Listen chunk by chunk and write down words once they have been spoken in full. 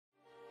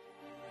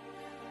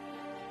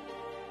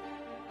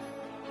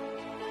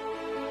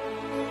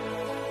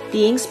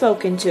being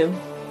spoken to,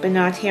 but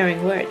not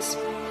hearing words,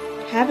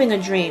 having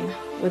a dream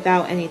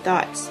without any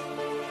thoughts,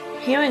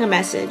 hearing a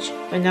message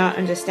but not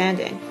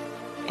understanding,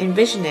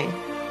 envisioning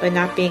but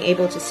not being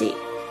able to see,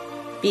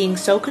 being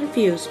so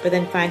confused but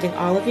then finding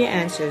all of your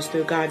answers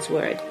through God's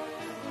Word.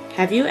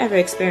 Have you ever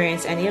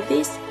experienced any of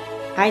these?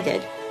 I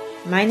did.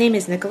 My name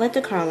is Nicolette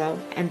DiCarlo,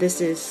 and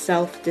this is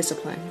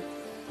Self-Discipline.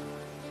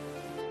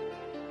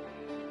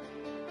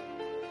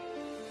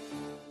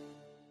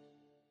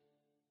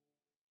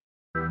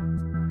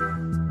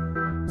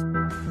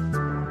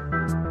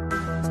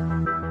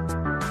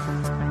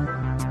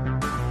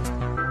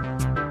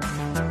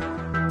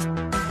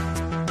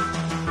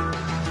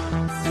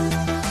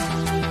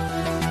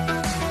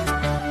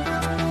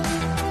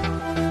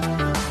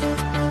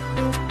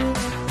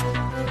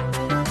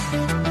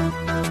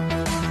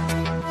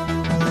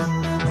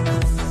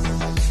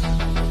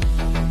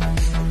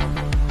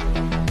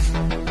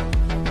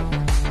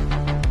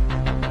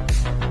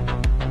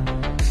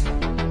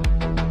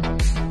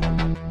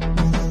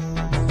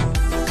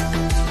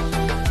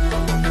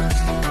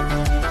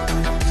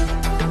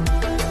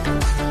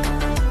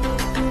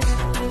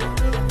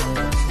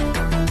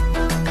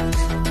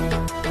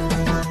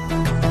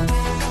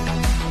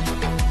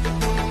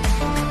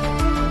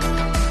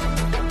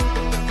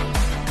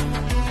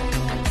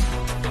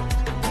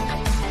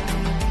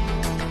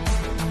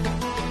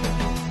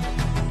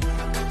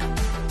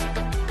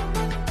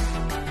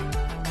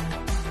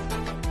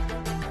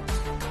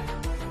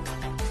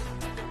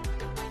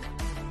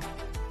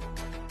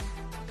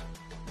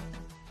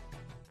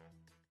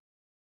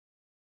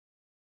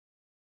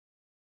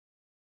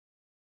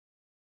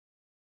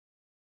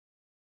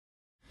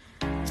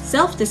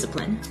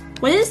 Self-discipline.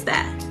 What is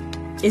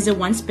that? Is it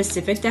one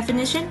specific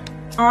definition,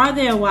 or are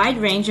there a wide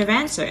range of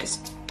answers?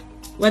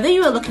 Whether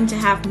you are looking to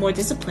have more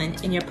discipline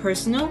in your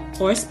personal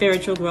or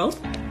spiritual growth,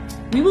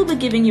 we will be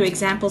giving you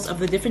examples of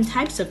the different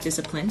types of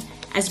discipline,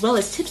 as well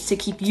as tips to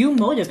keep you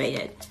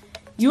motivated.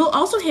 You will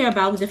also hear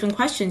about the different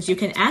questions you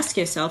can ask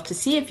yourself to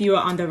see if you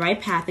are on the right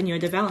path in your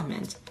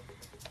development.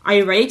 Are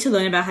you ready to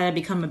learn about how to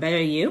become a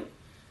better you?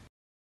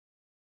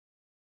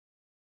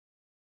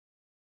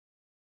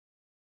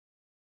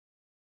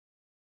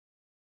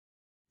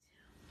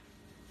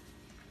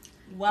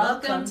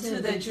 Welcome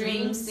to the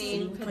Dream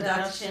Scene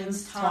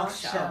Productions Talk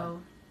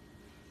Show.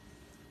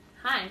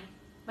 Hi,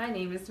 my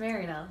name is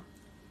Marinelle,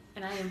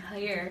 and I am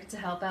here to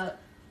help out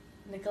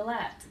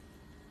Nicolette.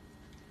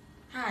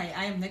 Hi,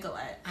 I am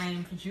Nicolette. I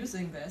am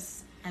producing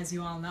this, as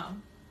you all know.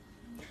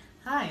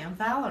 Hi, I'm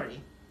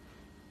Valerie.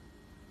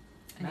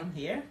 And I'm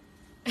here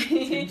to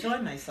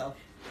enjoy myself.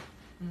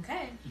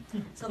 Okay,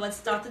 so let's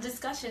start the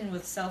discussion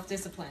with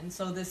self-discipline.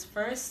 So this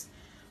first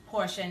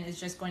portion is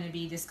just going to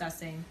be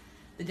discussing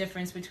the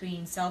difference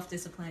between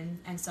self-discipline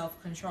and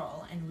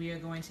self-control, and we are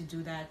going to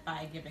do that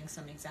by giving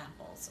some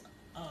examples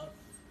of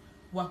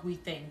what we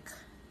think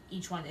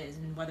each one is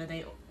and whether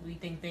we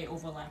think they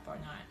overlap or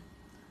not.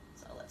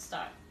 So let's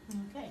start.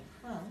 Okay,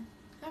 well.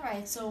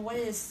 Alright, so what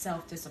is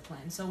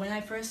self-discipline? So when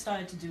I first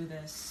started to do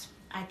this,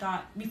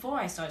 before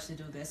I started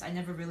to do this, I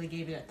never really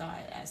gave it a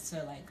thought as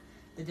to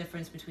the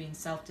difference between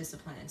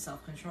self-discipline and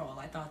self-control.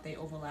 I thought they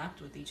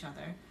overlapped with each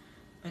other.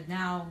 But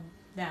now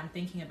that I'm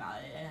thinking about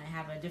it, and I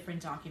have a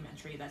different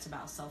documentary that's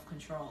about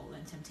self-control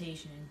and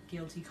temptation and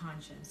guilty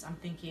conscience, I'm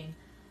thinking,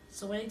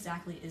 so what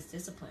exactly is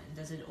discipline?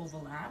 Does it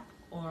overlap,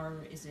 or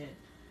is it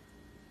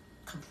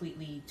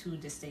completely two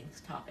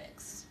distinct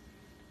topics?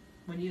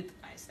 What do you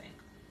guys think?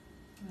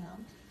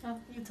 Well,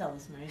 you tell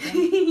us,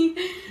 Mary.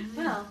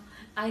 Well,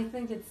 I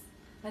think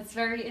that's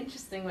very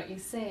interesting what you're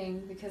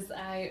saying, because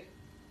I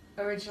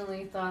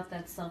originally thought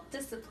that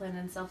self-discipline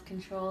and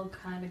self-control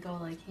kind of go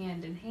like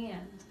hand in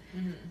hand.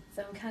 Mm-hmm.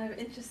 So I'm kind of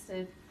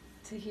interested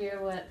to hear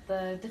what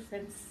the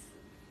difference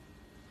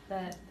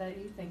that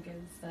you think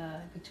is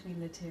between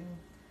the two.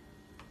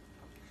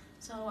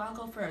 So I'll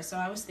go first. So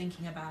I was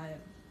thinking about it.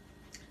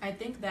 I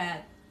think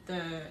that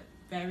the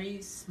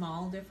very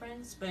small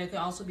difference, but it could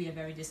also be a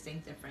very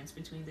distinct difference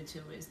between the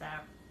two, is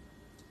that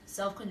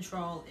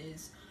self-control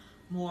is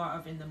more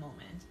of in the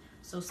moment.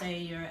 So say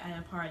you're at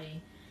a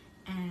party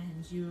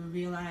and you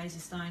realize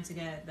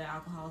the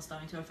alcohol is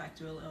starting to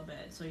affect you a little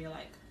bit. So you're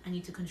like, I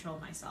need to control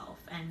myself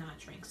and not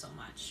drink so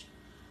much.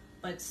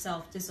 But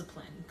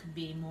self-discipline could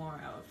be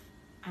more of,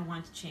 I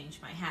want to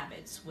change my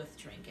habits with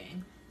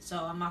drinking.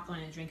 So I'm not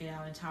going to drink it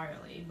out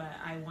entirely, but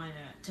I want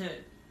to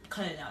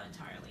cut it out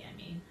entirely,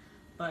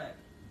 But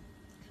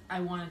I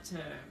wanted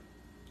to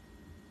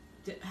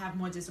have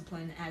more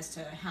discipline as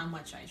to how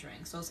much I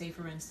drink. So say,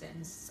 for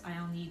instance, I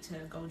don't need to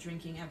go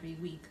drinking every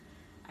week.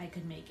 I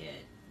could make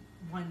it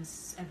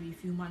once every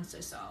few months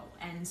or so,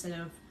 and instead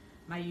of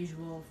my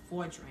usual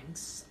 4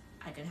 drinks,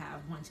 I could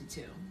have 1 to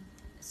 2.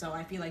 So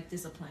I feel like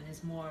discipline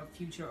is more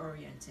future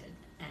oriented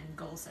and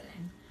goal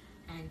setting,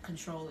 and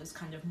control is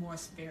kind of more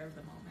spare of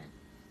the moment.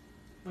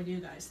 What do you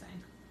guys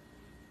think?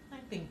 I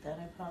think that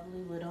I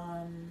probably would,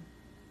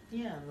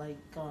 you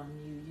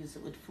use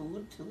it with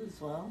food too as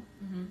well.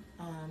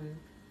 Mm-hmm.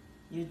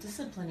 You're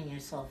disciplining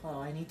yourself. Oh,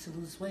 I need to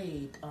lose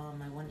weight.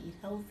 I want to eat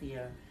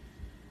healthier.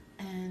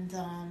 And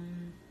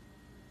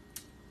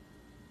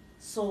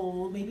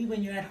so maybe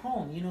when you're at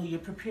home, you're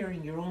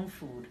preparing your own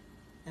food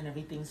and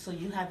everything, so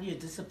you have your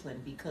discipline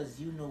because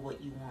you know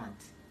what you want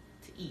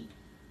to eat.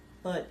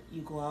 But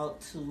you go out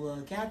to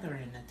a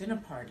gathering, a dinner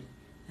party,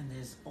 and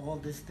there's all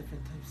this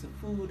different types of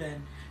food,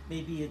 and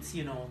maybe it's,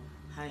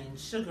 high in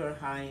sugar,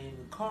 high in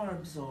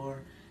carbs,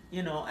 or,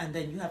 and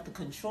then you have to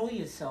control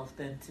yourself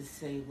then to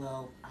say,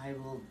 well, I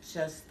will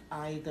just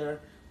either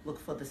look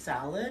for the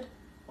salad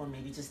or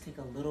maybe just take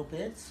a little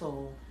bit.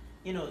 So,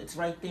 it's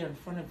right there in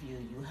front of you.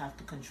 You have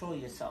to control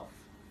yourself.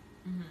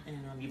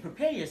 And you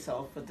prepare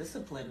yourself for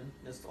discipline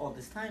all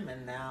this time,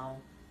 and now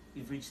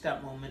you've reached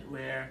that moment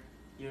where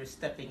you're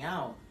stepping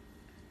out,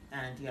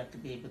 and you have to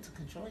be able to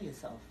control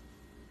yourself.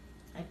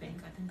 I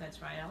think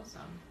that's right also.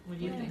 What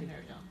do you think,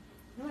 Virgil?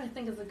 I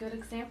think is a good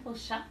example,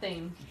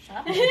 shopping.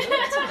 Shopping.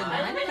 That's a good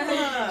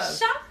one.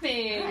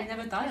 Shopping. I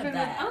never thought of Even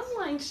that. with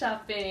online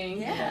shopping.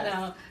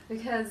 Yes.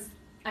 Because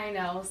I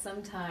know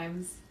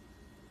sometimes,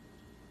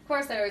 of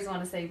course, I always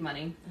want to save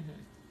money.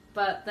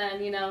 But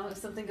then, if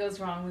something goes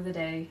wrong with the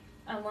day,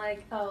 I'm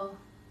like, oh,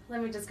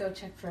 let me just go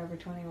check Forever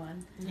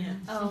 21. Yeah.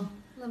 Oh,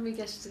 let me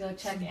just go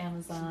check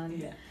Amazon.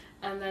 Yeah.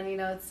 And then,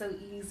 it's so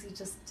easy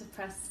just to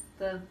press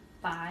the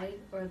buy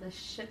or the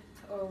ship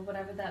or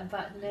whatever that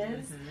button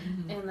is.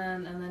 And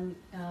then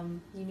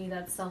you need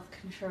that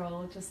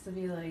self-control just to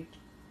be like,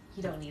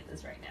 you don't need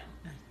this right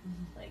now.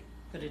 Like,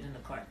 put it in the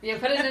cart. Yeah,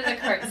 put it in the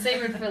cart.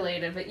 Save it for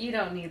later, but you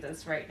don't need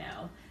this right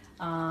now.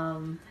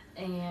 And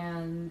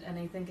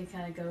I think it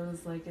kind of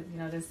goes like,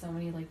 there's so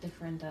many like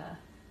different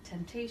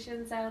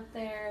temptations out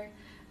there,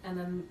 and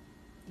then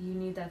you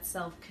need that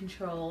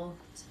self-control.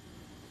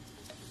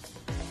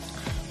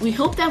 We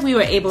hope that we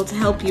were able to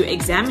help you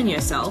examine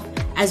yourself,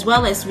 as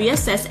well as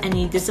reassess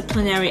any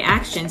disciplinary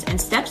actions and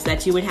steps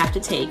that you would have to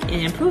take in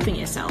improving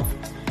yourself.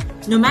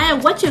 No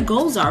matter what your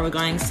goals are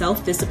regarding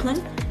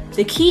self-discipline,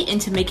 the key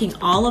into making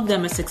all of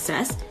them a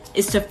success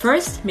is to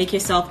first make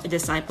yourself a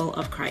disciple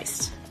of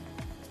Christ.